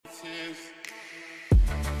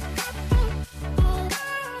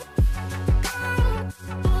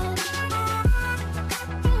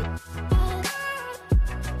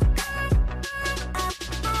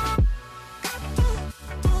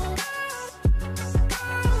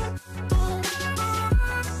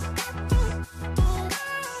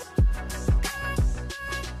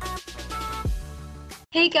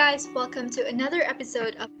Hey guys, welcome to another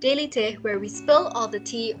episode of Daily Tea where we spill all the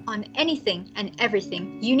tea on anything and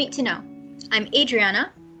everything you need to know. I'm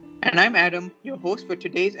Adriana. And I'm Adam, your host for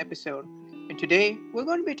today's episode. And today, we're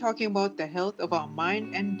going to be talking about the health of our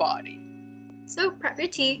mind and body. So prep your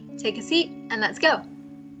tea, take a seat, and let's go.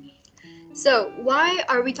 So, why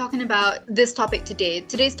are we talking about this topic today?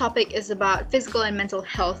 Today's topic is about physical and mental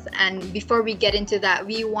health. And before we get into that,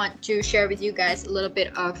 we want to share with you guys a little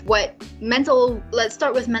bit of let's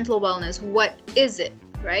start with mental wellness. What is it,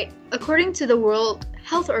 right? According to the World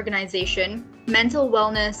Health Organization, mental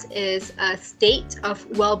wellness is a state of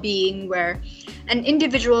well-being where an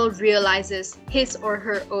individual realizes his or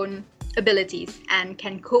her own abilities and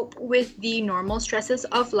can cope with the normal stresses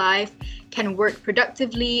of life, can work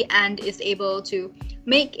productively, and is able to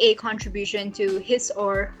make a contribution to his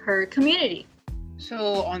or her community.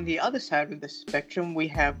 So, on the other side of the spectrum, we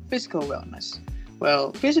have physical wellness.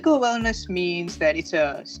 Well, physical wellness means that it's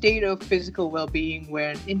a state of physical well-being where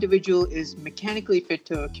an individual is mechanically fit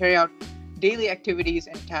to carry out daily activities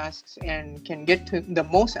and tasks and can get to the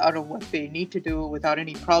most out of what they need to do without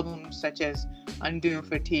any problems such as undue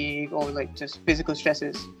fatigue or just physical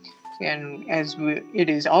stresses. And it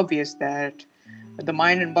is obvious that the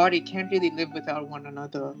mind and body can't really live without one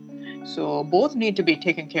another. So both need to be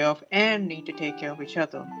taken care of and need to take care of each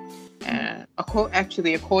other. And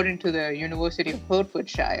according to the University of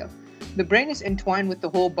Hertfordshire, the brain is entwined with the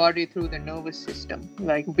whole body through the nervous system,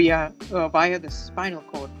 like via the spinal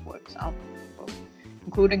cord, for example,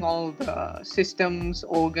 including all the systems,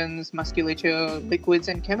 organs, musculature, liquids,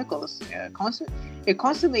 and chemicals. It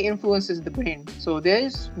constantly influences the brain. So there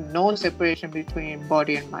is no separation between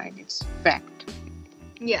body and mind. It's fact.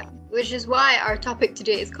 Yeah, which is why our topic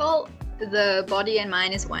today is called The Body and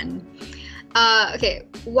Mind is One. Okay,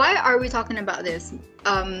 why are we talking about this?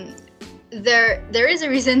 There is a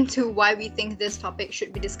reason to why we think this topic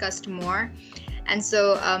should be discussed more. And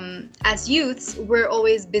so as youths, we're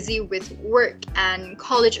always busy with work and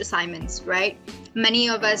college assignments, right? Many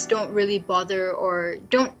of us don't really bother or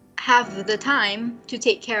don't have the time to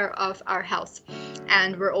take care of our health.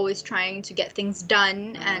 And we're always trying to get things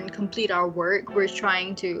done and complete our work. We're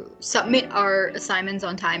trying to submit our assignments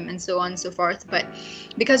on time and so on and so forth. But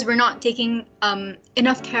because we're not taking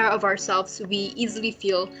enough care of ourselves, we easily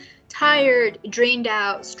feel tired, drained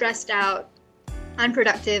out, stressed out,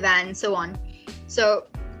 unproductive, and so on. So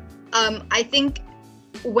I think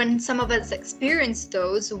when some of us experience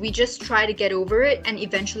those, we just try to get over it and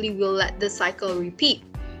eventually we'll let the cycle repeat.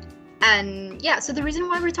 And yeah, so the reason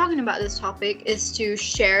why we're talking about this topic is to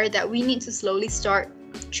share that we need to slowly start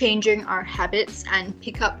changing our habits and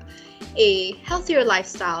pick up a healthier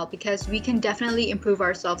lifestyle because we can definitely improve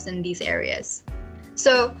ourselves in these areas.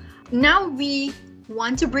 So now we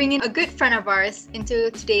want to bring in a good friend of ours into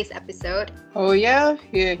today's episode. Oh yeah,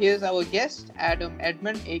 here's our guest, Adam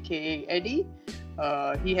Edmond, aka Eddie.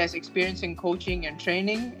 He has experience in coaching and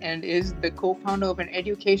training and is the co-founder of an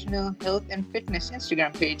educational health and fitness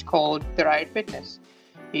Instagram page called Thrive Fitness.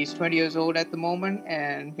 He's 20 years old at the moment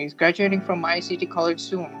and he's graduating from ICT College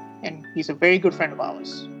soon. And he's a very good friend of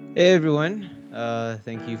ours. Hey everyone,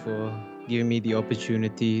 thank you for giving me the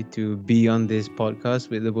opportunity to be on this podcast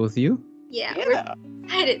with the both of you. Yeah, we're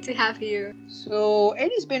excited to have you. So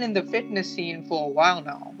Eddie's been in the fitness scene for a while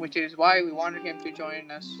now, which is why we wanted him to join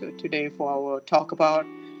us today for our talk about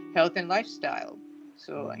health and lifestyle.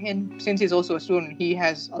 And since he's also a student, he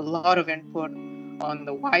has a lot of input on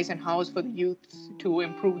the whys and hows for the youths to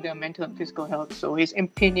improve their mental and physical health. So his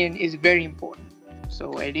opinion is very important.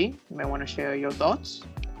 So Eddie, you may want to share your thoughts.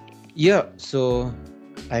 Yeah, so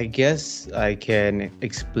I guess I can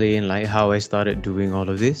explain how I started doing all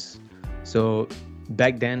of this. So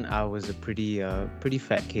back then I was a pretty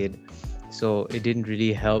fat kid, so it didn't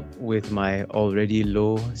really help with my already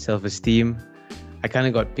low self-esteem. I kind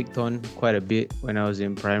of got picked on quite a bit when I was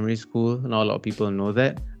in primary school. Not a lot of people know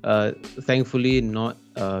that. Thankfully not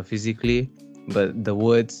physically, but the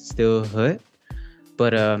words still hurt.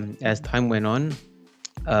 But as time went on,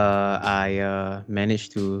 I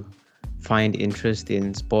managed to find interest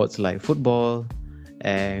in sports like football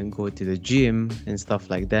and go to the gym and stuff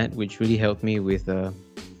like that, which really helped me with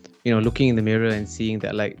looking in the mirror and seeing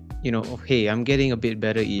that hey, I'm getting a bit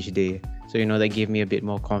better each day. So that gave me a bit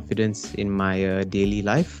more confidence in my daily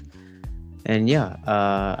life. And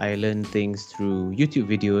I learned things through YouTube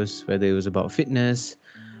videos, whether it was about fitness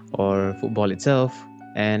or football itself.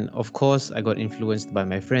 And of course I got influenced by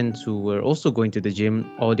my friends who were also going to the gym,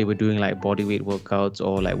 or they were doing bodyweight workouts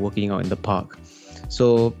or working out in the park.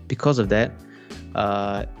 So because of that,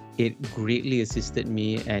 it greatly assisted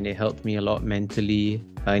me and it helped me a lot mentally,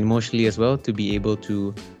 emotionally as well, to be able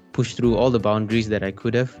to push through all the boundaries that I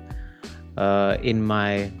could have in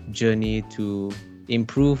my journey to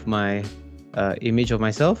improve my image of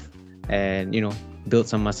myself and, build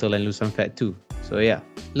some muscle and lose some fat too. So yeah,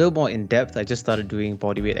 a little more in depth. I just started doing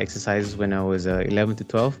bodyweight exercises when I was 11 to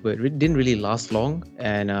 12, but it didn't really last long.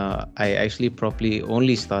 And I actually properly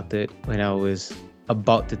only started when I was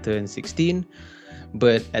about to turn 16.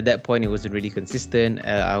 But at that point, it wasn't really consistent.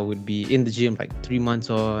 I would be in the gym like 3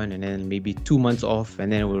 months on and then maybe 2 months off,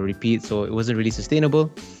 and then it will repeat. So it wasn't really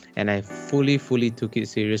sustainable. And I fully took it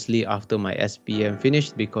seriously after my SPM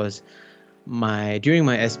finished, because during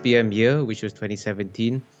my SPM year, which was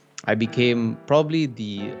 2017, I became probably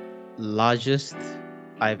the largest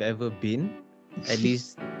I've ever been, at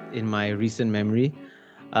least in my recent memory.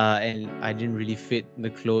 And I didn't really fit the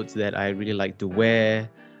clothes that I really like to wear.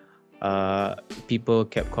 People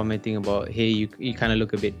kept commenting about, hey, you kind of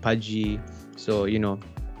look a bit pudgy. So, it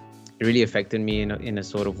really affected me in a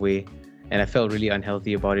sort of way. And I felt really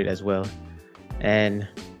unhealthy about it as well. And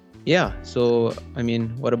yeah, so, I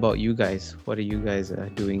mean, what about you guys? What are you guys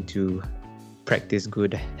doing to practice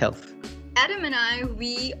good health? Adam and I,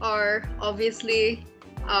 we are obviously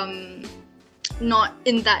not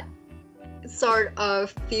in that sort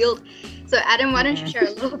of field. So Adam, why don't you share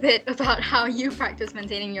a little bit about how you practice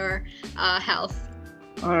maintaining your health?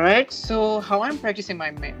 All right, so how I'm practicing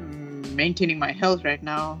maintaining my health right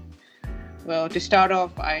now. Well, to start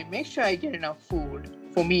off, I make sure I get enough food.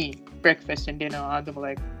 For me, breakfast and dinner are the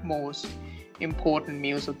most important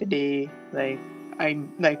meals of the day.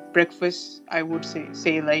 Breakfast, I would say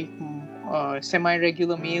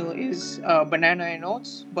semi-regular meal is banana and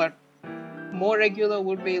oats, but more regular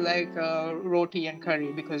would be roti and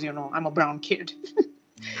curry, because I'm a brown kid.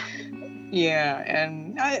 Yeah,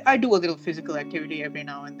 and I do a little physical activity every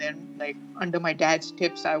now and then. Like under my dad's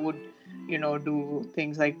tips, I would do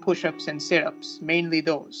things like push-ups and sit-ups, mainly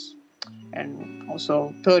those. And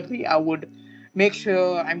also thirdly, I would make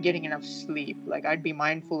sure I'm getting enough sleep. Like I'd be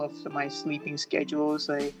mindful of my sleeping schedules.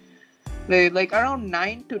 Like around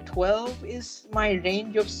 9 to 12 is my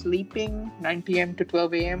range of sleeping, 9 p.m. to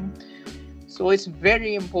 12 a.m. So it's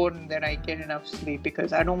very important that I get enough sleep,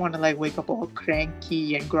 because I don't want to wake up all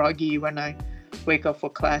cranky and groggy when I wake up for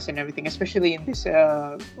class and everything, especially in this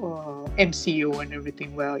MCO and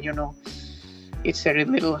everything. Well, it's a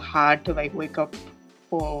little hard to wake up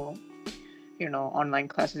for online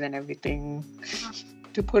classes and everything.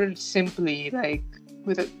 To put it simply,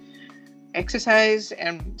 with exercise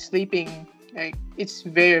and sleeping, it's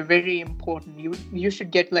very, very important. You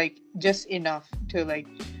should get just enough to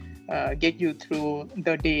get you through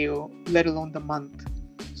the day, or let alone the month.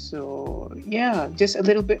 So yeah, just a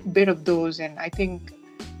little bit of those, and I think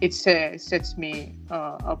it sets me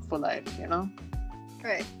up for life.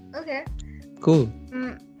 Right. Okay. Cool.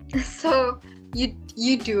 So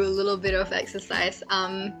you do a little bit of exercise.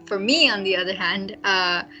 For me, on the other hand,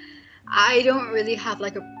 I don't really have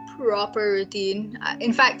a proper routine.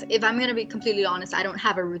 In fact, if I'm gonna be completely honest, I don't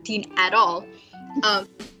have a routine at all.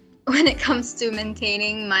 When it comes to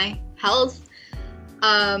maintaining my health,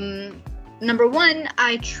 number one,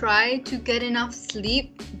 I try to get enough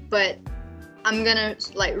sleep, but I'm gonna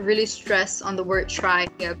really stress on the word try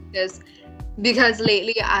here, because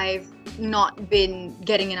lately I've not been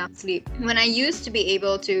getting enough sleep. When I used to be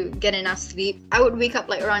able to get enough sleep, I would wake up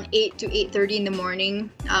around 8 to 8:30 in the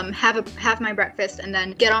morning, have my breakfast, and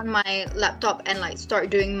then get on my laptop and start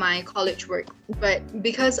doing my college work. But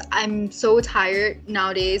because I'm so tired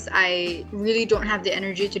nowadays, I really don't have the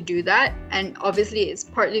energy to do that. And obviously it's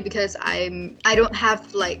partly because I don't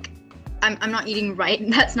have I'm not eating right.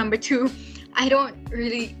 That's number two. I don't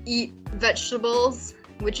really eat vegetables,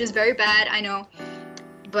 which is very bad, I know.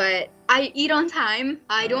 But I eat on time.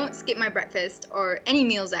 I don't skip my breakfast or any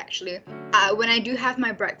meals, actually. When I do have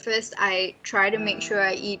my breakfast, I try to make sure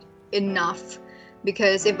I eat enough,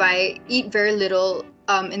 because if I eat very little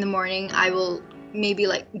in the morning, I will maybe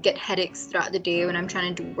get headaches throughout the day when I'm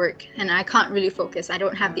trying to do work, and I can't really focus. I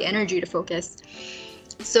don't have the energy to focus.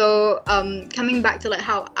 So coming back to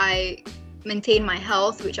how I maintain my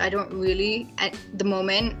health, which I don't really at the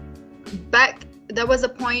moment. There was a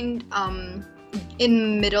point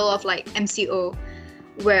in middle of MCO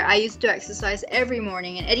where I used to exercise every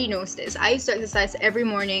morning, and Eddie knows this. I used to exercise every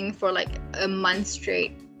morning for a month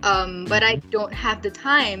straight, but I don't have the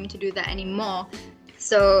time to do that anymore.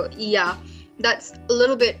 So yeah, that's a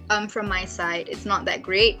little bit from my side. It's not that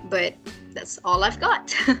great, but that's all I've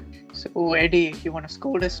got. So Eddie, you want to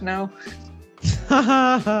scold us now?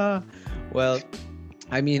 Well,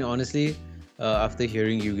 I mean, honestly, after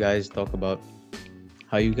hearing you guys talk about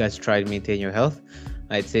how you guys try to maintain your health,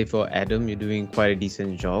 I'd say for Adam, you're doing quite a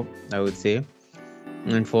decent job, I would say.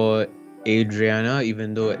 And for Adriana,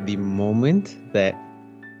 even though at the moment that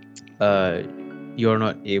uh you're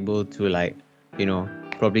not able to like, you know,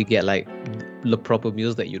 probably get like the proper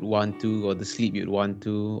meals that you'd want to, or the sleep you'd want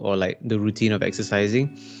to, or like the routine of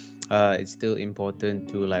exercising, it's still important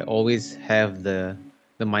to like always have the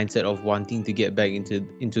mindset of wanting to get back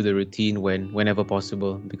into the routine whenever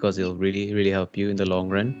possible, because it'll really help you in the long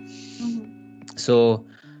run. So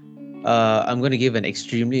I'm going to give an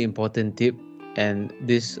extremely important tip, and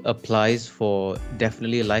this applies for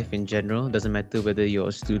definitely life in general. Doesn't matter whether you're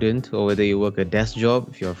a student or whether you work a desk job,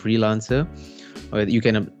 if you're a freelancer, or you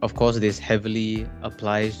can, of course, this heavily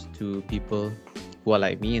applies to people who are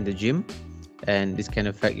like me in the gym, and this can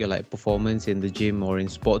affect your like performance in the gym or in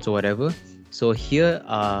sports or whatever. So here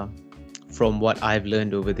are, from what I've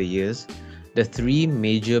learned over the years, the 3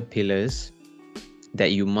 major pillars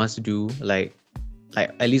that you must do, like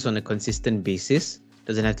at least on a consistent basis.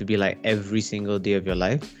 Doesn't have to be like every single day of your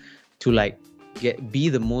life, to like be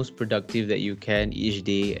the most productive that you can each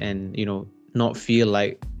day, and you know, not feel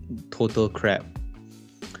like total crap.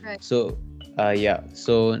 Right. So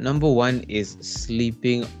so number 1 is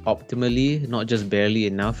sleeping optimally, not just barely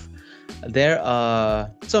enough. There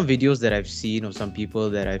are some videos that I've seen, or some people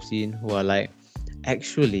that I've seen, who are like,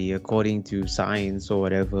 actually, according to science or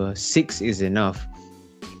whatever, 6 is enough.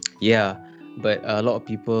 Yeah, but a lot of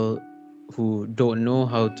people who don't know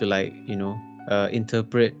how to like, you know,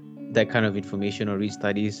 interpret that kind of information or read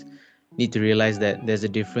studies need to realize that there's a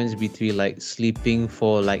difference between like sleeping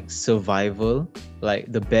for like survival,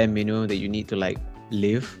 like the bare minimum that you need to like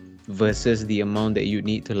live, versus the amount that you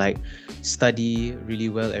need to like study really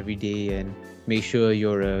well every day and make sure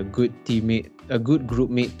you're a good teammate, a good group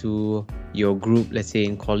mate to your group, let's say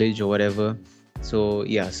in college or whatever. So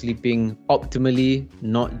yeah, sleeping optimally,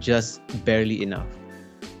 not just barely enough.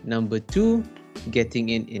 Number 2, getting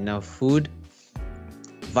in enough food.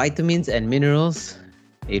 Vitamins and minerals,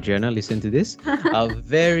 Adriana, listen to this, are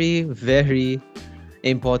very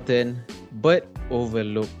important but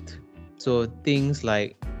overlooked. So things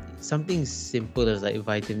like something simple as like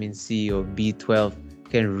vitamin C or B12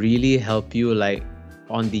 can really help you like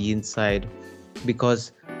on the inside,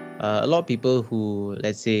 because a lot of people who,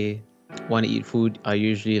 let's say, want to eat food are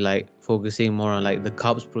usually like focusing more on like the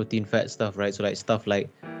carbs, protein, fat stuff, right? So like stuff like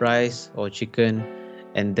rice or chicken,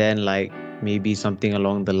 and then like maybe something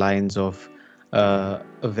along the lines of a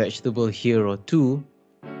vegetable here or two,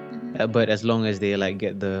 but as long as they like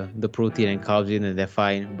get the protein and carbs in, then they're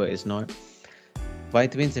fine. But it's not.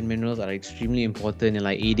 Vitamins and minerals are extremely important in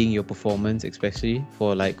like aiding your performance, especially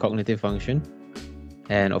for like cognitive function,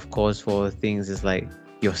 and of course for things is like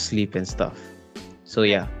your sleep and stuff. So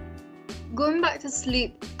yeah. Going back to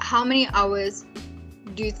sleep, how many hours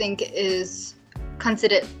do you think is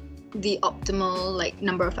considered the optimal like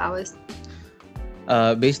number of hours?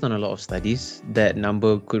 Based on a lot of studies, that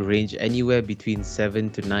number could range anywhere between 7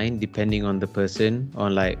 to 9, depending on the person,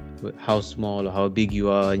 on like how small or how big you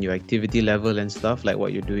are and your activity level and stuff, like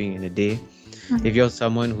what you're doing in a day. If you're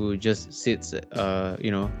someone who just sits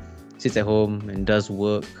at home and does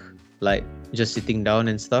work, like just sitting down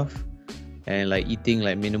and stuff, and like eating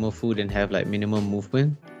like minimal food and have like minimum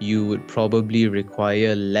movement, you would probably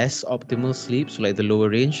require less optimal sleep, so like the lower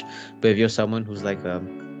range. But if you're someone who's like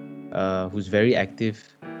who's very active,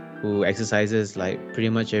 who exercises like pretty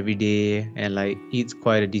much every day and like eats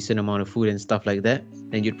quite a decent amount of food and stuff like that,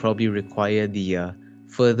 then you'd probably require the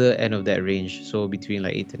further end of that range, so between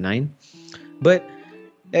like 8 to 9. But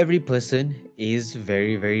every person is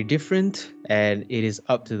very different, and it is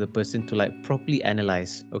up to the person to like properly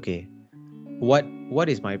analyze, okay, what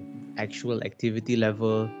is my actual activity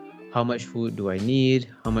level, how much food do I need,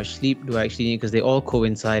 how much sleep do I actually need, because they all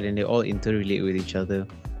coincide and they all interrelate with each other.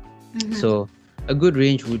 So a good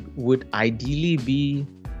range would ideally be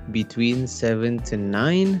between 7 to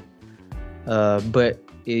 9, but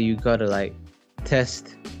you gotta like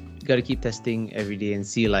test, you gotta keep testing every day and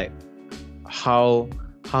see like how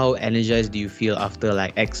energized do you feel after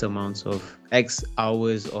like X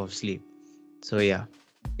hours of sleep. So yeah.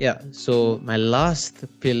 So my last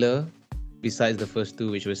pillar, besides the first 2,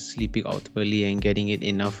 which was sleeping optimally and getting in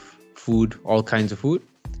enough food, all kinds of food,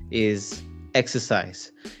 is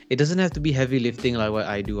exercise. It doesn't have to be heavy lifting like what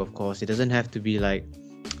I do, of course. It doesn't have to be like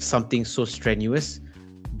something so strenuous,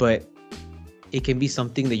 but it can be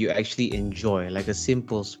something that you actually enjoy, like a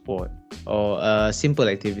simple sport or a simple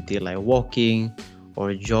activity like walking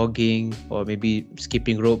or jogging or maybe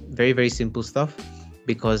skipping rope. Very simple stuff,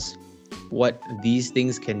 because what these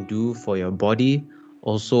things can do for your body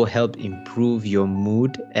also help improve your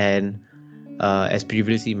mood and as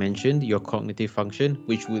previously mentioned, your cognitive function,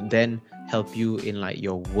 which would then help you in like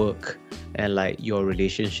your work and like your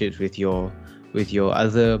relationships with your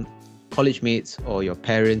other college mates or your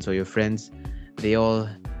parents or your friends.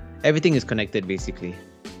 Everything is connected basically.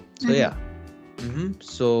 So yeah.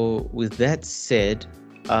 So with that said,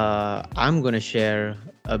 I'm gonna share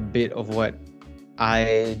a bit of what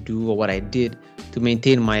I do or what I did to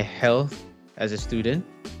maintain my health as a student.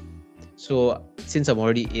 So since I'm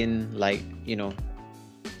already in like, into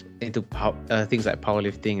things like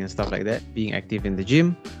powerlifting and stuff like that, being active in the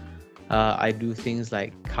gym, I do things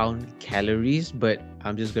like count calories, but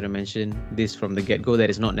I'm just going to mention this from the get-go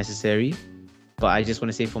that is not necessary. But I just want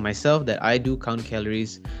to say for myself that I do count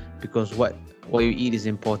calories because what you eat is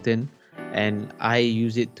important, and I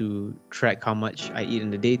use it to track how much I eat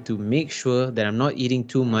in the day to make sure that I'm not eating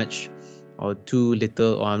too much or too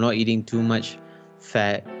little, or I'm not eating too much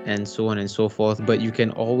fat and so on and so forth. But you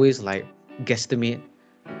can always like guesstimate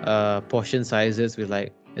portion sizes with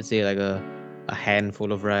like, let's say like a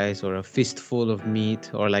handful of rice or a fistful of meat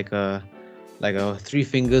or like a 3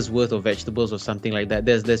 fingers worth of vegetables or something like that.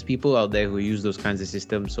 There's people out there who use those kinds of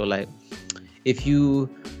systems. So like if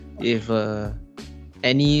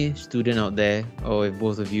any student out there, or if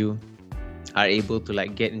both of you are able to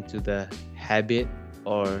like get into the habit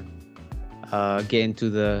or get into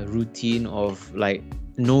the routine of like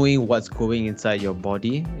knowing what's going inside your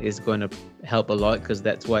body, is going to help a lot, because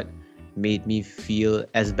that's what made me feel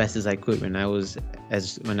as best as I could when I was a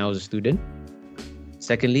student.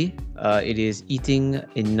 Secondly, it is eating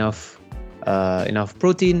enough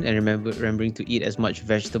protein and remembering to eat as much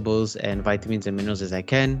vegetables and vitamins and minerals as I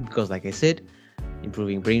can, because like I said,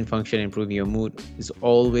 improving brain function, improving your mood is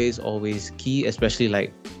always key, especially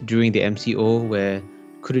like during the MCO where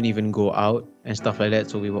couldn't even go out and stuff like that,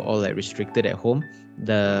 so we were all like restricted at home.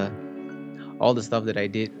 All the stuff that I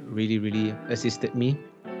did really assisted me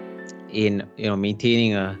in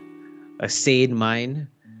maintaining a sane mind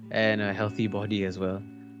and a healthy body as well.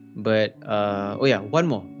 But one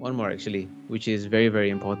more actually, which is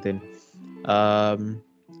very important.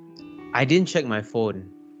 I didn't check my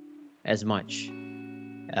phone as much,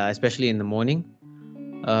 especially in the morning.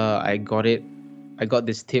 I got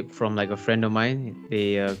this tip from like a friend of mine.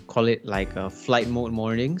 They call it like flight mode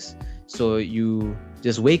mornings. So you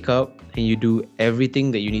just wake up and you do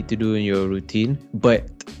everything that you need to do in your routine, but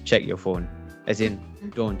check your phone, as in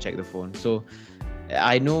don't check the phone. So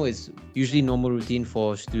I know it's usually normal routine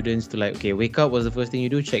for students to like, okay, wake up, what's the first thing you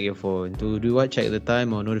do? Check your phone. To do what? Check the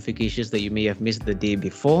time or notifications that you may have missed the day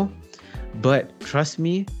before. But trust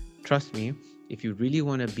me, if you really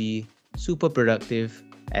want to be super productive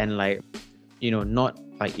and like, not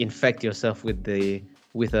like infect yourself with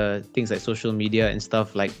things like social media and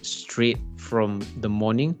stuff like straight from the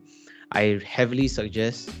morning, I heavily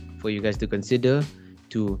suggest for you guys to consider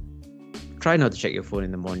to try not to check your phone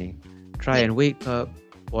in the morning. Try and wake up,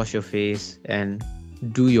 wash your face, and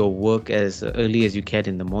do your work as early as you can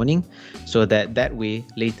in the morning, so that way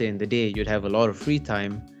later in the day you'd have a lot of free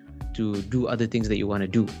time to do other things that you want to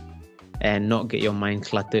do and not get your mind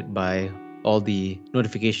cluttered by all the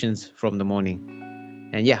notifications from the morning.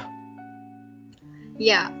 And yeah,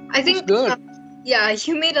 I think good.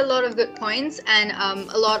 You made a lot of good points and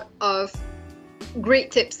a lot of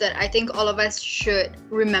great tips that I think all of us should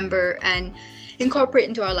remember and incorporate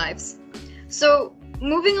into our lives. So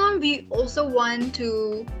moving on, we also want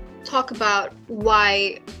to talk about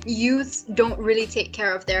why youths don't really take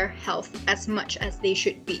care of their health as much as they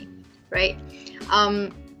should be, right?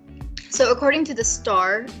 So according to the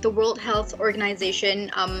STAR, the World Health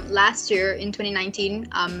Organization, last year in 2019,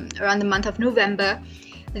 around the month of November,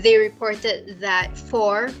 they reported that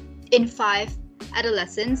 4 in 5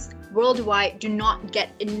 adolescents worldwide do not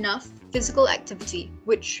get enough physical activity,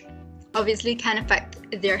 which obviously can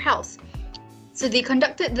affect their health. So they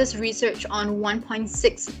conducted this research on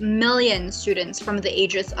 1.6 million students from the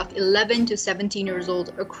ages of 11 to 17 years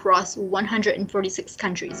old across 146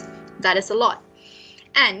 countries. That is a lot.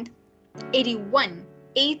 And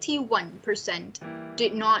 81%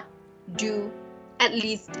 did not do at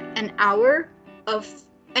least an hour a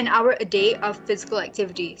day of physical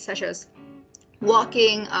activity, such as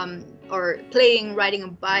walking, or playing, riding a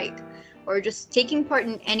bike, or just taking part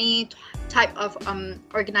in any type of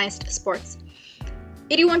organized sports.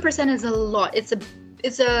 81% is a lot. It's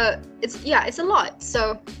a lot.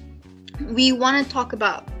 So we want to talk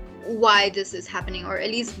about why this is happening, or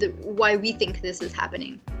at least why we think this is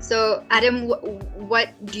happening. So Adam, what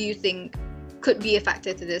do you think could be a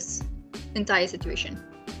factor to this entire situation?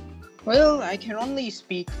 Well, I can only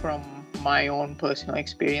speak from my own personal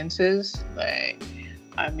experiences.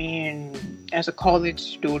 As a college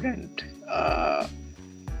student,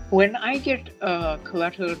 when I get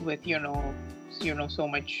cluttered with so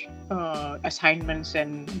much assignments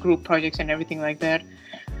and group projects and everything like that,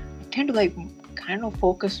 I tend to like kind of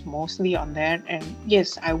focus mostly on that. And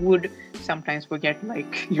yes, I would sometimes forget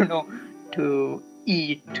like to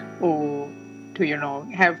eat or to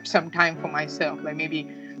have some time for myself, like maybe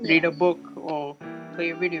read a book or play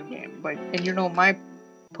a video game. But and my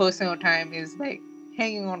personal time is like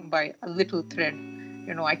hanging on by a little thread.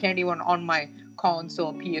 I can't even on my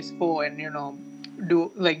console PS4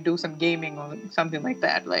 and do some gaming or something like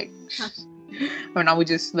that. Like when I would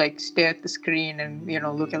just like stare at the screen and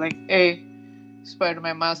look at like, hey,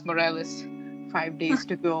 Spider-Man Miles Morales, 5 days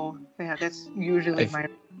to go. Yeah, that's usually my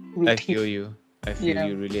routine. I feel you. I feel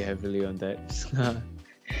you really heavily on that.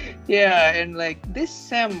 Yeah, and like this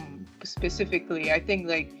sem specifically, I think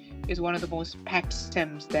like is one of the most packed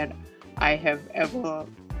sems that I have ever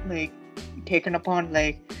like taken upon.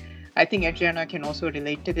 Like I think Adriana can also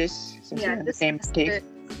relate to this since we're in the same state.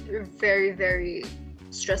 Very, very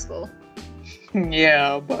stressful.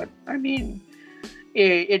 Yeah, but I mean,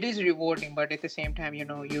 it is rewarding, but at the same time,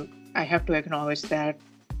 I have to acknowledge that,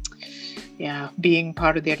 yeah, being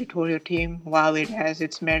part of the editorial team, while it has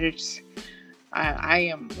its merits,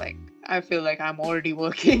 I feel like I'm already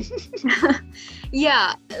working.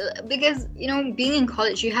 Yeah, because being in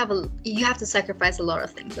college, you have to sacrifice a lot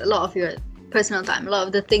of things, a lot of your personal time, a lot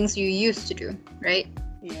of the things you used to do, right?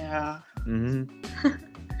 Yeah. Mm-hmm.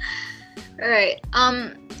 All right.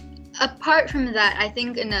 Apart from that, I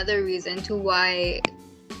think another reason to why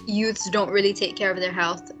youths don't really take care of their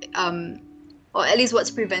health, or at least what's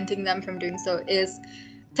preventing them from doing so, is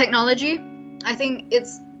technology. I think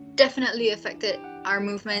it's definitely affected our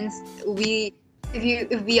movements.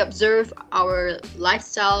 If we observe our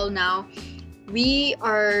lifestyle now, we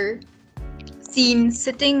are seen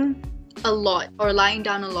sitting a lot or lying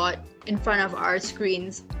down a lot in front of our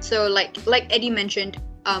screens. So like Eddie mentioned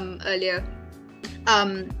earlier,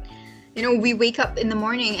 we wake up in the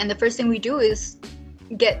morning and the first thing we do is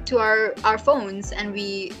get to our phones and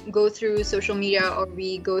we go through social media or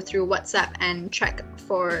we go through WhatsApp and check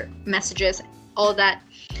for messages, all that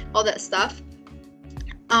stuff.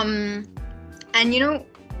 And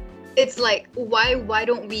it's like, why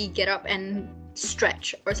don't we get up and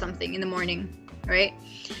stretch or something in the morning, right?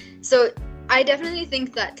 So I definitely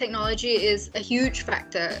think that technology is a huge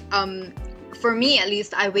factor. For me, at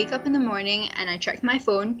least, I wake up in the morning and I check my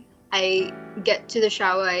phone. I get to the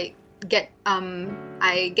shower. I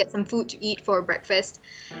get some food to eat for breakfast,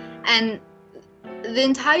 and the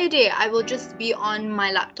entire day I will just be on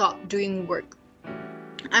my laptop doing work.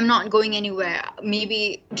 I'm not going anywhere.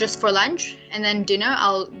 Maybe just for lunch, and then dinner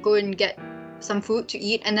I'll go and get some food to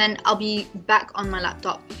eat, and then I'll be back on my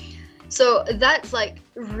laptop. So that's like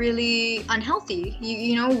really unhealthy.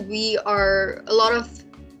 We are, a lot of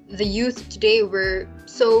the youth today, we're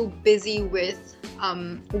so busy with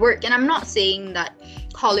work. And I'm not saying that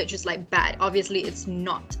college is like bad. Obviously it's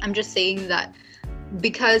not. I'm just saying that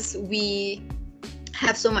because we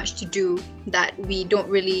have so much to do that we don't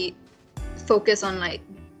really focus on like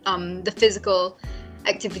the physical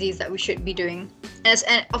activities that we should be doing.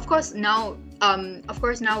 And of course now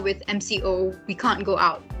with MCO we can't go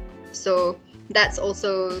out. So that's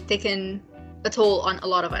also taken a toll on a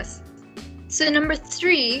lot of us. So number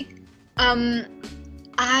 3,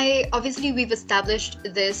 we've established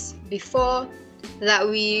this before, that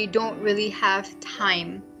we don't really have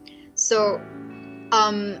time. So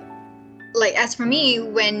like as for me,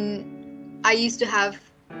 when I used to have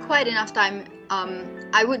quite enough time,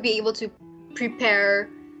 I would be able to prepare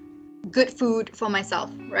good food for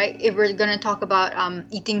myself, right? If we're gonna talk about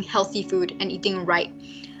eating healthy food and eating right,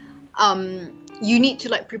 you need to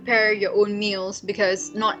like prepare your own meals,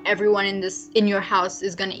 because not everyone in your house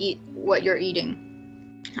is gonna eat what you're eating,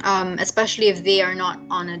 especially if they are not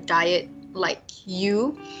on a diet like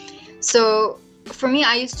you. So for me,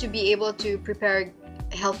 I used to be able to prepare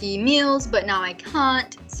healthy meals, but now I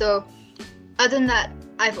can't. So other than that,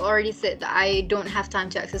 I've already said that I don't have time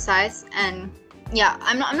to exercise. And yeah,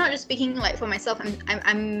 I'm not just speaking like for myself.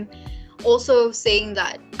 I'm also saying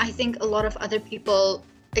that I think a lot of other people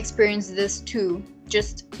experience this too,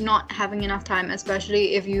 just not having enough time,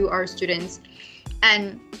 especially if you are students.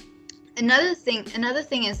 And another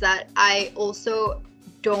thing is that I also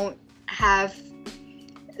don't have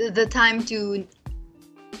the time to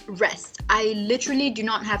rest. I literally do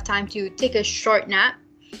not have time to take a short nap,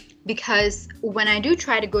 because when I do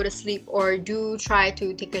try to go to sleep or do try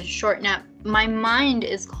to take a short nap, my mind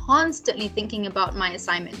is constantly thinking about my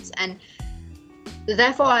assignments, and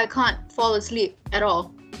therefore I can't fall asleep at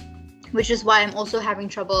all, which is why I'm also having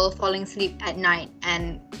trouble falling asleep at night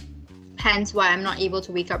and hence why I'm not able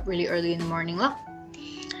to wake up really early in the morning lah.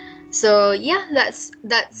 So yeah, that's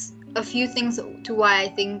a few things to why I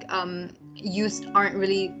think youth aren't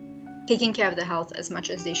really taking care of their health as much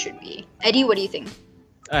as they should be. Eddie, what do you think?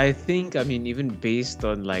 I think, I mean, even based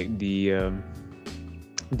on like the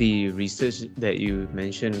research that you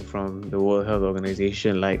mentioned from the World Health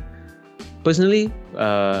Organization, like personally,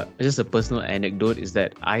 just a personal anecdote is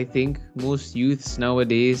that I think most youths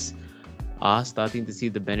nowadays are starting to see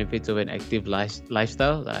the benefits of an active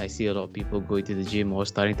lifestyle. I see a lot of people going to the gym or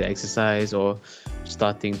starting to exercise or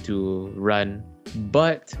starting to run.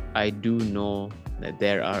 But I do know that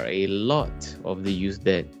there are a lot of the youth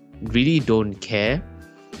that really don't care,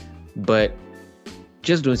 but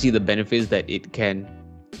just don't see the benefits that it can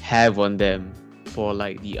have on them for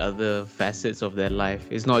like the other facets of their life.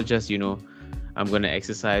 It's not just, I'm going to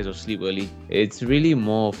exercise or sleep early. It's really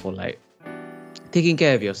more for like taking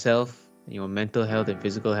care of yourself, your mental health and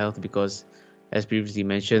physical health, because as previously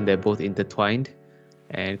mentioned, they're both intertwined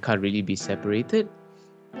and can't really be separated.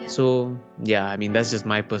 Yeah. So yeah, I mean, that's just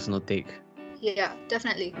my personal take. Yeah,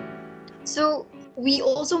 definitely. So we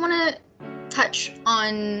also want to touch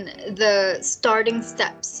on the starting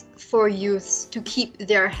steps for youths to keep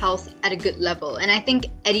their health at a good level. And I think,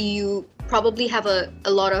 Eddie, you probably have a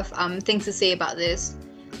lot of things to say about this,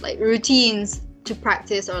 like routines to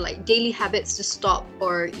practice or like daily habits to stop,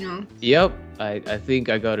 or Yep, I think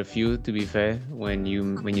I got a few, to be fair, when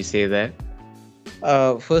you say that.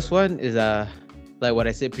 First one is like what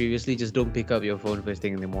I said previously, just don't pick up your phone first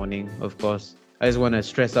thing in the morning. Of course, I just want to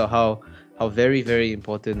stress out how very, very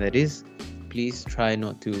important that is. Please try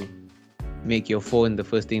not to make your phone the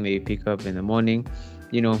first thing that you pick up in the morning.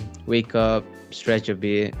 Wake up, stretch a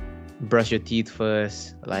bit, brush your teeth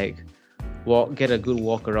first, like get a good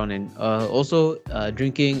walk around, and also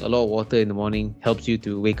drinking a lot of water in the morning helps you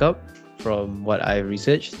to wake up, from what I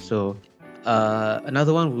researched. So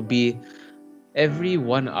another one would be every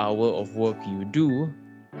 1 hour of work you do,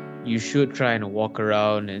 you should try and walk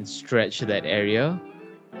around and stretch that area,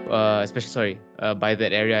 especially by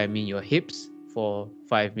that area I mean your hips, for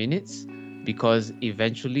 5 minutes, because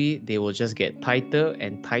eventually they will just get tighter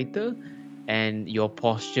and tighter and your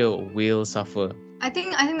posture will suffer. I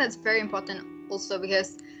think that's very important also,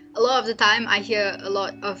 because a lot of the time I hear a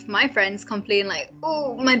lot of my friends complain like,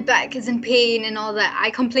 oh, my back is in pain and all that.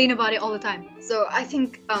 I complain about it all the time. So I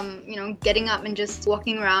think getting up and just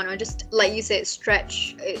walking around, or just like you said,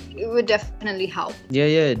 stretch, it would definitely help. Yeah,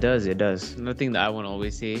 it does. Another thing that I want to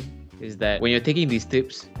always say is that when you're taking these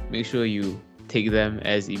tips, make sure you take them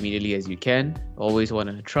as immediately as you can. Always want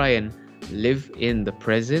to try and live in the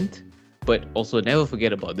present, but also never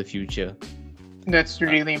forget about the future. That's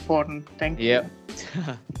really important. Thank you. Yep.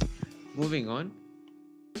 Moving on.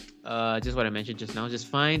 Just what I mentioned just now, just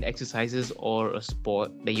find exercises or a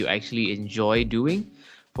sport that you actually enjoy doing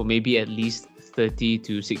for maybe at least 30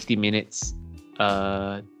 to 60 minutes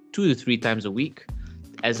 2 to 3 times a week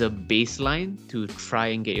as a baseline to try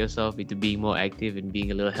and get yourself into being more active and being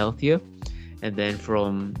a little healthier. And then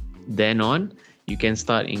from then on, you can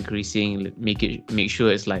start increasing, make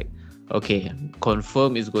sure it's like, okay,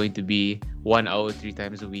 confirm is going to be 1 hour 3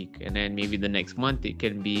 times a week, and then maybe the next month it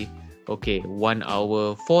can be 1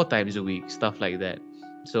 hour 4 times a week, stuff like that.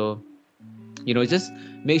 So just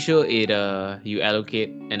make sure you allocate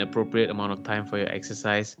an appropriate amount of time for your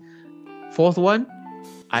exercise. Fourth one,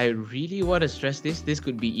 I really want to stress this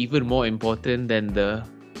could be even more important than the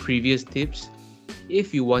previous tips.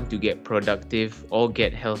 If you want to get productive or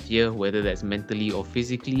get healthier, whether that's mentally or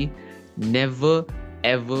physically, never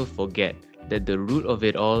ever forget that the root of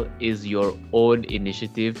it all is your own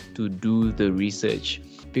initiative to do the research,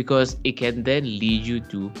 because it can then lead you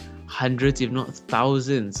to hundreds, if not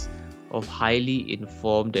thousands, of highly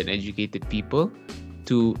informed and educated people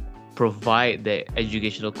to provide their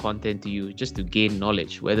educational content to you, just to gain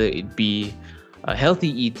knowledge, whether it be healthy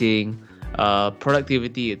eating,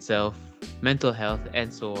 productivity itself, mental health,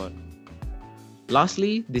 and so on.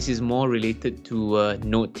 Lastly, this is more related to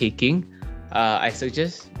note-taking. I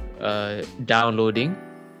suggest downloading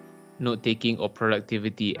note-taking or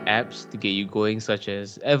productivity apps to get you going, such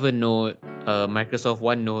as Evernote, Microsoft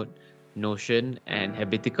OneNote, Notion, and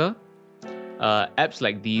Habitica. Apps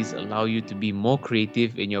like these allow you to be more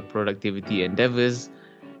creative in your productivity endeavors,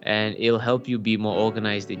 and it'll help you be more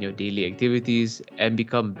organized in your daily activities and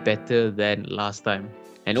become better than last time.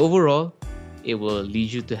 And overall, it will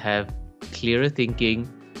lead you to have clearer thinking,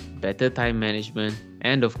 better time management,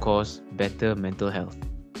 and of course, better mental health.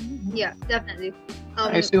 Yeah, definitely.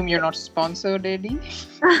 I assume you're not sponsored, Eddie?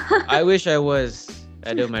 I wish I was,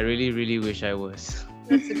 Adam. I really, really wish I was.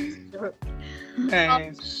 That's a joke.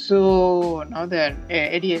 And so now that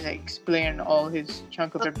Eddie has explained all his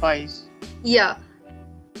chunk of advice, Yeah,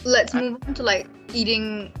 let's move on to like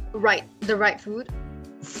eating the right food.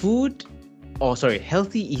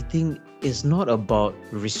 Healthy eating is not about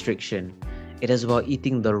restriction. It is about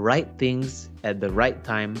eating the right things at the right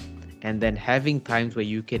time, and then having times where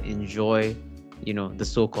you can enjoy, the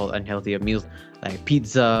so-called unhealthier meals like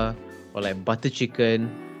pizza or like butter chicken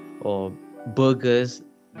or burgers.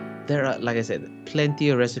 There are, like I said, plenty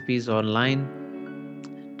of recipes online.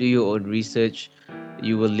 Do your own research.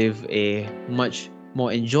 You will live a much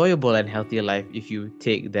more enjoyable and healthier life if you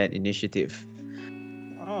take that initiative.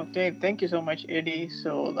 okay, thank you so much, Eddie.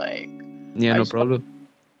 So like, Yeah, I no just problem.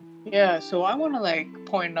 yeah, so I want to like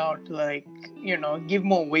point out like give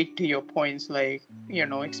more weight to your points like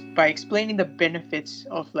by explaining the benefits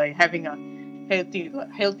of like having a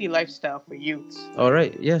healthy lifestyle for youths. All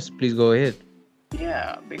right. Yes, please go ahead.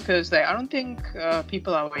 Yeah, because like I don't think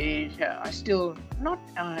people our age are still not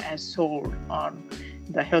as sold on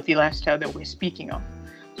the healthy lifestyle that we're speaking of.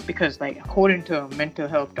 Because like according to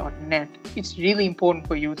mentalhealth.net, it's really important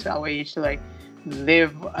for youths our age to like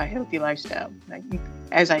live a healthy lifestyle. Like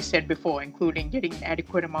as I said before, including getting an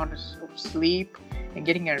adequate amount of sleep and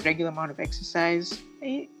getting a regular amount of exercise.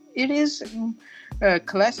 It is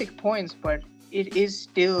classic points, but it is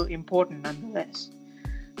still important nonetheless.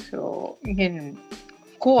 So again,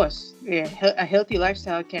 of course, a healthy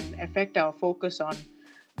lifestyle can affect our focus on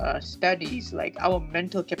studies. Like our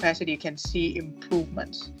mental capacity can see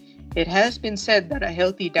improvements. It has been said that a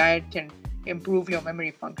healthy diet can improve your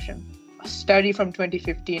memory function. A study from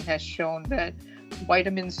 2015 has shown that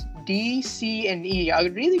vitamins D, C, and E are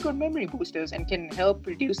really good memory boosters and can help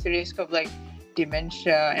reduce the risk of like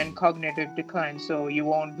dementia and cognitive decline. So you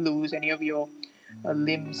won't lose any of your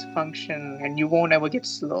limbs function and you won't ever get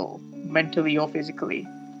slow mentally or physically.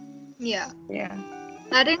 Yeah. Yeah.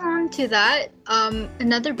 Adding on to that,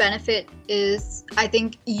 another benefit is I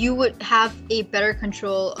think you would have a better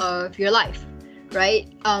control of your life, right?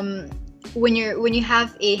 When you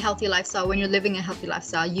have a healthy lifestyle, when you're living a healthy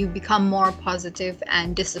lifestyle, you become more positive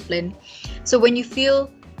and disciplined. So when you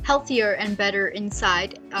feel healthier and better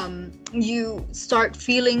inside, you start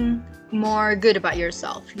feeling more good about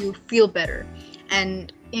yourself. You feel better,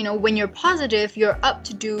 and when you're positive, you're up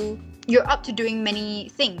to doing many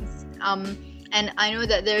things. And I know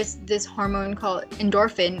that there's this hormone called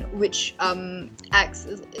endorphin, which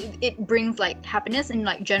it brings like happiness and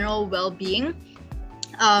like general well-being.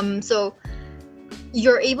 So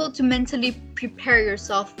you're able to mentally prepare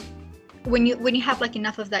yourself when you have like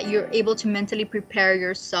enough of that. You're able to mentally prepare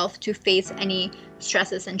yourself to face any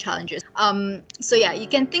stresses and challenges. So yeah, you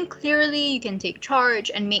can think clearly, you can take charge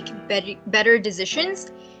and make better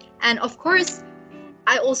decisions. And of course,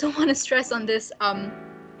 I also want to stress on this.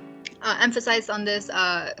 Emphasize on this,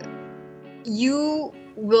 you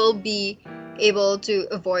will be able to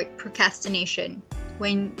avoid procrastination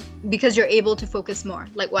because you're able to focus more,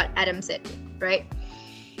 like what Adam said, right?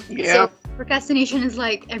 Yeah. So procrastination is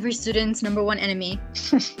like every student's number one enemy.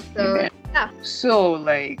 So yeah. So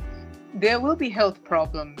like there will be health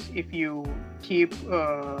problems if you keep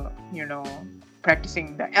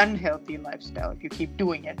practicing the unhealthy lifestyle, if you keep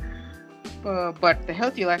doing it. But the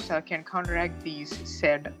healthy lifestyle can counteract these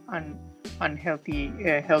said unhealthy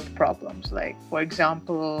health problems. Like for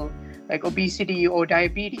example, like obesity or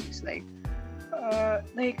diabetes. Like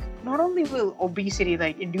not only will obesity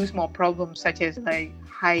like induce more problems such as like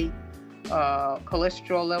high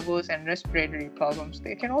cholesterol levels and respiratory problems,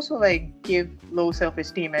 they can also like give low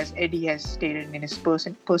self-esteem, as Eddie has stated in his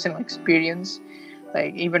personal experience,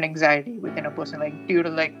 like even anxiety within a person, like due to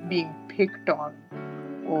like being picked on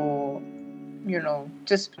or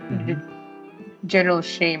just general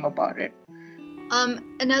shame about it.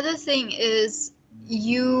 Another thing is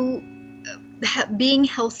being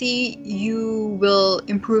healthy, you will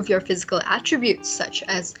improve your physical attributes such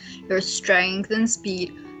as your strength and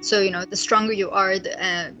speed. So the stronger you are,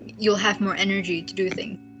 you'll have more energy to do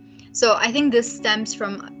things. So I think this stems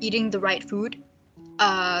from eating the right food.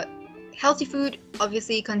 Healthy food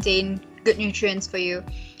obviously contain good nutrients for you,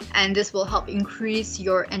 and this will help increase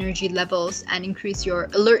your energy levels and increase your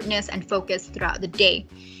alertness and focus throughout the day.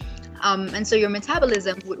 And so your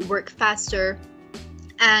metabolism would work faster,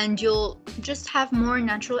 and you'll just have more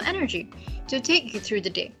natural energy to take you through the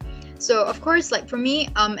day. So of course, like for me,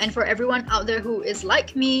 and for everyone out there who is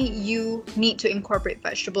like me, you need to incorporate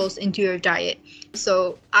vegetables into your diet.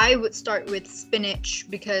 So I would start with spinach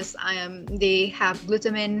because they have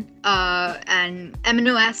glutamine and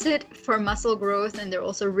amino acid for muscle growth, and they're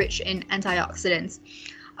also rich in antioxidants.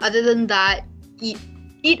 Other than that,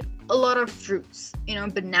 eat a lot of fruits.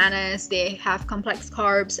 Bananas, they have complex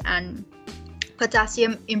carbs, and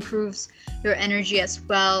potassium improves your energy as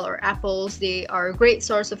well. Or apples, they are a great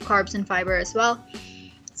source of carbs and fiber as well.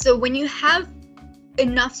 So when you have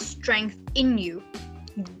enough strength in you,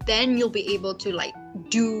 then you'll be able to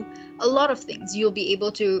do a lot of things. You'll be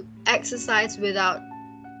able to exercise without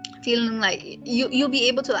feeling like you'll be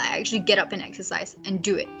able to actually get up and exercise and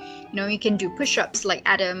do it. You can do push-ups like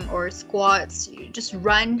Adam, or squats. You just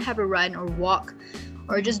have a run or walk,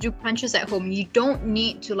 or just do punches at home. You don't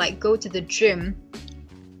need to go to the gym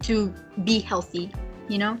to be healthy.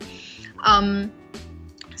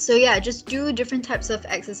 So yeah, just do different types of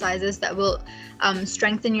exercises that will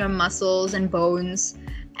strengthen your muscles and bones.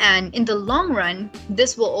 And in the long run,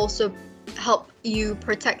 this will also help you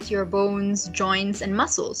protect your bones, joints, and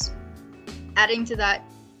muscles. Adding to that,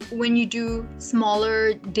 when you do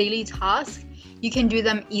smaller daily tasks, you can do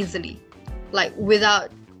them easily, without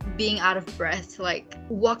being out of breath, like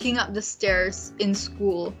walking up the stairs in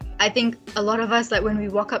school. I think a lot of us, when we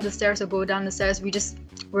walk up the stairs or go down the stairs,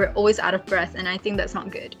 we're always out of breath, and I think that's not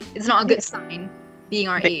good. It's not a good sign, being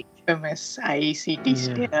our age. Famous IECT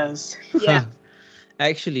stairs. Yeah.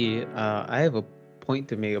 Actually, I have a point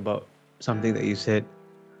to make about something that you said.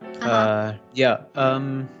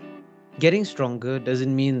 Getting stronger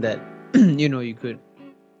doesn't mean that you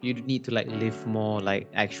need to lift more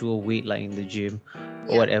actual weight in the gym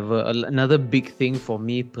or whatever. Another big thing for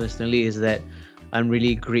me personally is that I'm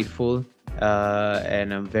really grateful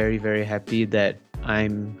and I'm very, very happy that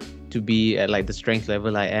I'm to be at the strength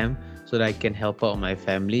level I am, so that I can help out my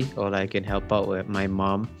family, or I can help out with my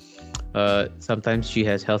mom. Sometimes she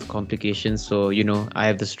has health complications, so I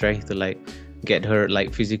have the strength to get her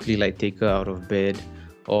physically take her out of bed,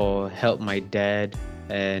 or help my dad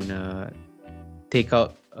and take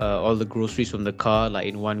out all the groceries from the car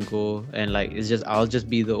in one go, and I'll just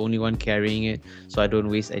be the only one carrying it, so I don't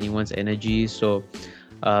waste anyone's energy. So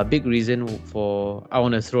big reason I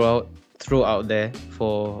want to throw out there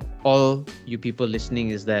for all you people listening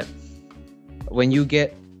is that when you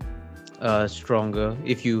get stronger,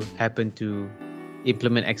 if you happen to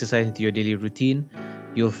implement exercise into your daily routine,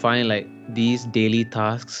 you'll find these daily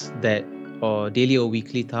tasks or daily or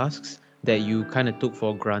weekly tasks that you kind of took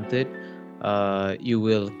for granted, you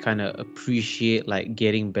will kind of appreciate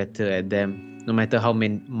getting better at them, no matter how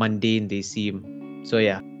mundane they seem. So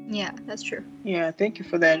yeah, that's true. Yeah, thank you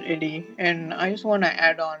for that, Eddie. And I just want to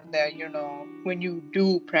add on that, when you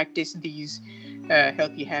do practice these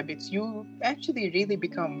healthy habits, you actually really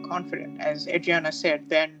become confident. As Adriana said,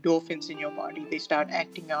 the endorphins in your body, they start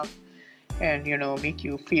acting up and, make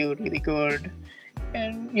you feel really good.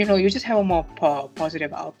 And, you just have a more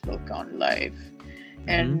positive outlook on life.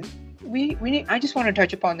 And I just want to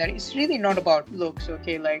touch upon that. It's really not about looks,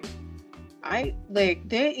 okay?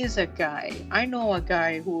 There is a guy, I know a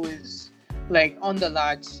guy who is on the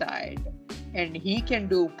large side, and he can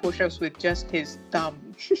do push-ups with just his thumb.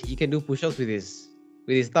 He can do push-ups with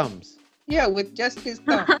his thumbs. Yeah, with just his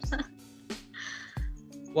thumbs.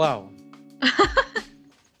 Wow.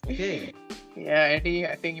 Okay. Yeah, Eddie,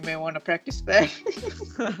 I think you may want to practice that.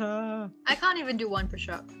 I can't even do one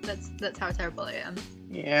push-up. That's how terrible I am.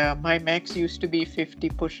 Yeah, my max used to be 50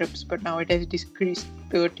 push-ups, but now it has decreased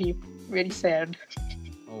 30. Very sad.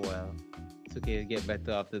 Oh well, it's okay. It'll get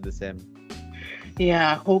better after the SEM.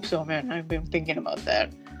 Yeah, I hope so, man. I've been thinking about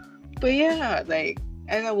that. But yeah,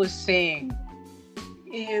 as I was saying,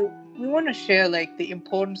 we want to share the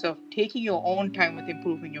importance of taking your own time with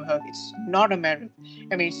improving your health. It's not a marathon.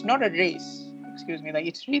 It's not a race. Excuse me.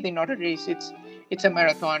 It's really not a race. It's a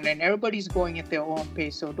marathon, and everybody's going at their own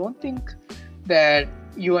pace. So don't think that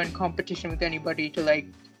you are in competition with anybody to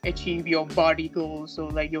achieve your body goals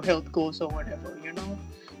or your health goals or whatever.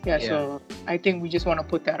 Yeah. So I think we just want to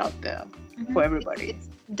put that out there for everybody. It's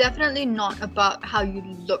definitely not about how you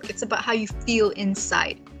look. It's about how you feel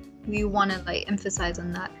inside. We want to emphasize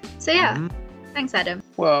on that. So yeah, thanks, Adam.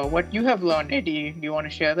 Well, what you have learned, Eddie, do you want to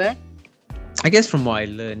share that? I guess from what I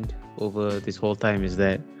learned over this whole time is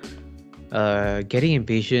that getting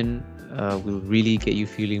impatient will really get you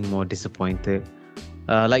feeling more disappointed.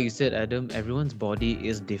 Like you said, Adam, everyone's body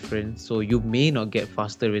is different, so you may not get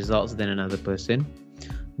faster results than another person.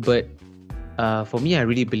 But for me, I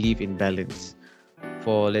really believe in balance.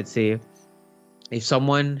 For, let's say, if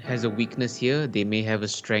someone has a weakness here, they may have a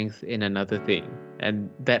strength in another thing. And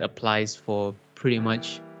that applies for pretty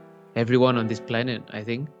much everyone on this planet, I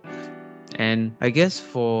think. And I guess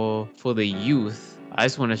for the youth, I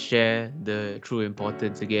just want to share the true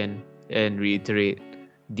importance again and reiterate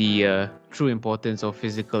the true importance of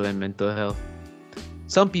physical and mental health.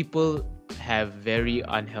 Some people have very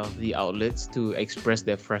unhealthy outlets to express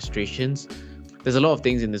their frustrations. There's a lot of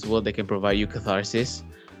things in this world that can provide you catharsis.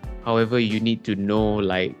 However, you need to know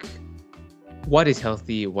like what is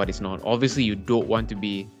healthy, what is not. Obviously, you don't want to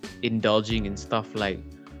be indulging in stuff like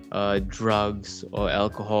drugs or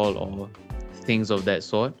alcohol or things of that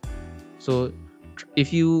sort. So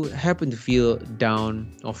if you happen to feel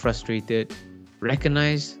down or frustrated,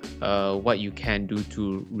 recognize what you can do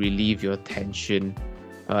to relieve your tension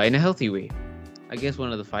in a healthy way. I guess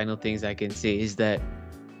one of the final things I can say is that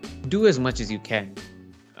do as much as you can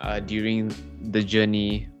during the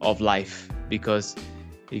journey of life, because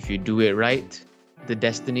if you do it right, the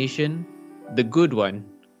destination, the good one,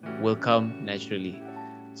 will come naturally.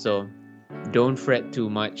 So don't fret too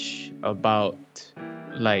much about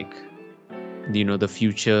like the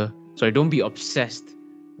future. Sorry, don't be obsessed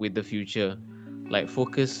with the future. Like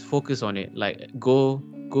focus on it. Like go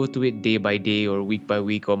to it day by day or week by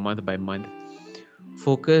week or month by month.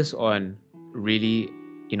 Focus on really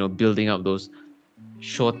building up those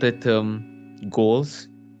shorter term goals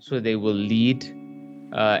so they will lead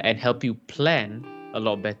and help you plan a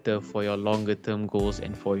lot better for your longer term goals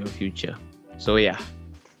and for your future. So yeah.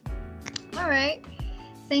 All right.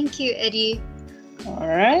 Thank you, Eddie. All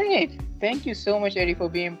right. Thank you so much, Eddie, for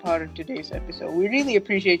being part of today's episode. We really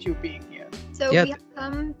appreciate you being here. So we have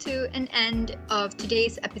come to an end of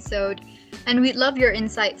today's episode, and we'd love your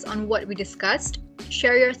insights on what we discussed.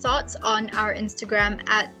 Share your thoughts on our Instagram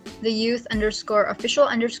at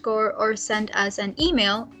theyouth_official_ or send us an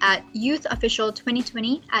email at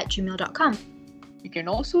youthofficial2020@gmail.com. You can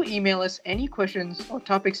also email us any questions or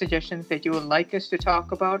topic suggestions that you would like us to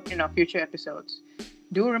talk about in our future episodes.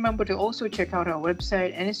 Do remember to also check out our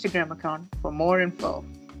website and Instagram account for more info.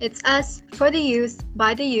 It's us, for the youth,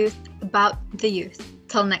 by the youth, about the youth.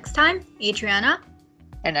 Till next time, Adriana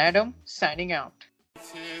and Adam signing out.